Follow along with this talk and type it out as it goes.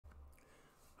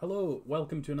Hello,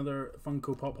 welcome to another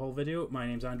Funko Pop Haul video. My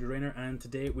name's Andrew Rayner, and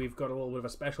today we've got a little bit of a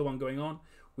special one going on.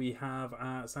 We have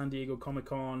a San Diego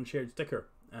Comic-Con shared sticker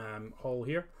haul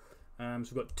here. So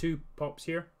we've got two pops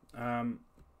here,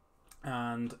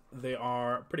 and they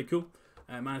are pretty cool.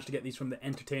 I managed to get these from the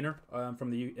Entertainer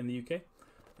in the UK.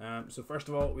 So first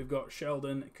of all, we've got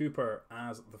Sheldon Cooper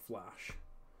as the Flash.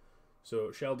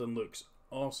 So Sheldon looks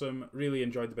awesome. Really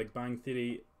enjoyed the Big Bang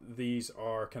Theory. These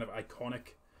are kind of iconic.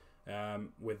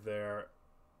 With their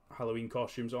Halloween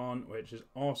costumes on, which is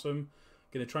awesome.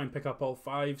 Going to try and pick up all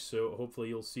 5, so hopefully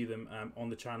you'll see them on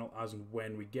the channel as and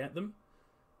when we get them.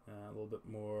 A little bit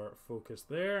more focus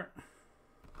there.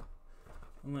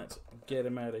 And let's get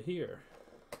him out of here.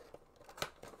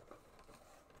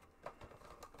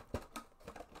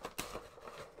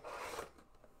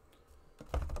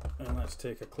 And let's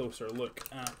take a closer look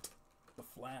at the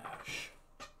Flash.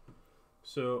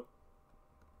 So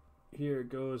here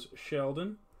goes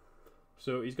Sheldon.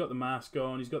 So he's got the mask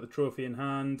on, he's got the trophy in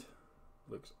hand.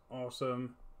 Looks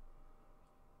awesome.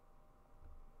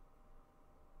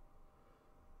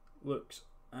 Looks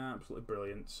absolutely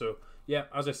brilliant. So yeah,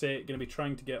 as I say, going to be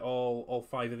trying to get all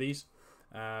 5 of these.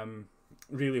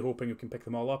 Really hoping we can pick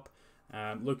them all up.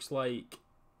 Looks like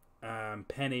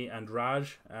Penny and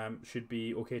Raj should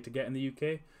be okay to get in the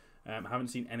UK. Haven't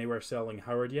seen anywhere selling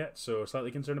Howard yet, so slightly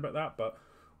concerned about that, but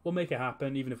we'll make it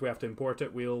happen. Even if we have to import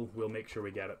it, we'll make sure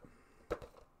we get it.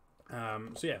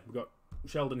 So yeah, we've got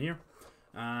Sheldon here,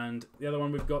 and the other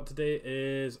one we've got today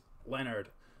is Leonard,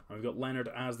 and we've got Leonard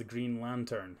as the Green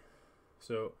Lantern.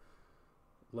 So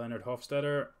Leonard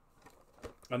Hofstadter,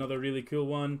 another really cool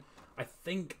one. I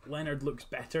think Leonard looks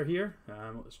better here.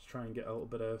 Let's try and get a little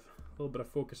bit of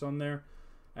focus on there.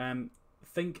 I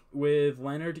think with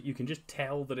Leonard, you can just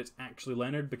tell that it's actually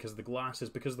Leonard because of the glasses,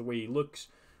 because of the way he looks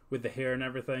with the hair and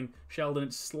everything. Sheldon,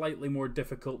 it's slightly more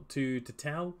difficult to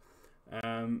tell.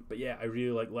 But yeah, I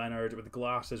really like Leonard with the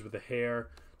glasses, with the hair.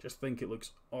 Just think it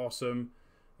looks awesome.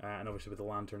 And obviously with the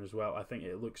lantern as well. I think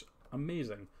it looks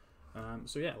amazing.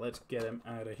 So yeah, let's get him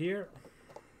out of here.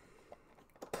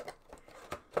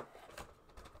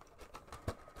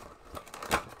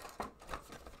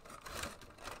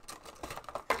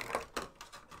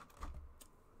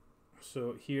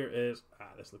 So here is,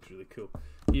 this looks really cool.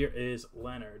 Here is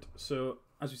Leonard. So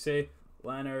as we say,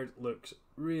 Leonard looks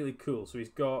really cool. So he's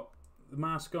got the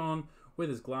mask on with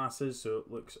his glasses, so it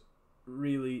looks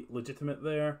really legitimate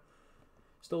there.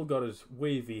 Still got his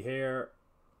wavy hair,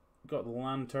 got the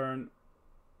lantern,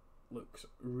 looks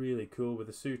really cool with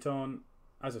the suit on.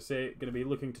 As I say, going to be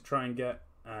looking to try and get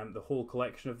the whole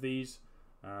collection of these.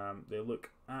 They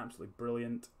look absolutely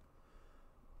brilliant.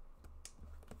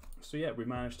 So yeah, we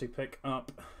managed to pick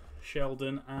up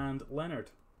Sheldon and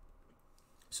Leonard.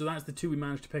 So that's the 2 we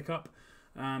managed to pick up.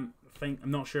 I'm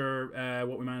not sure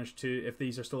what we managed to, if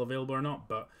these are still available or not,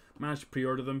 but managed to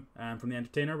pre-order them from the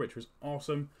Entertainer, which was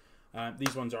awesome.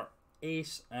 These ones are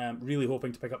ace. Really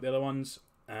hoping to pick up the other ones.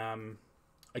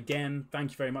 Again,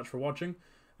 thank you very much for watching.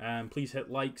 Please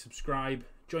hit like, subscribe,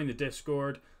 join the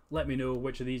Discord. Let me know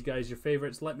which of these guys are your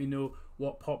favourites. Let me know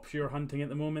what pops you're hunting at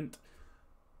the moment.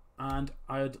 And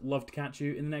I'd love to catch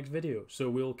you in the next video. So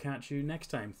we'll catch you next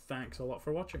time. Thanks a lot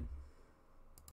for watching.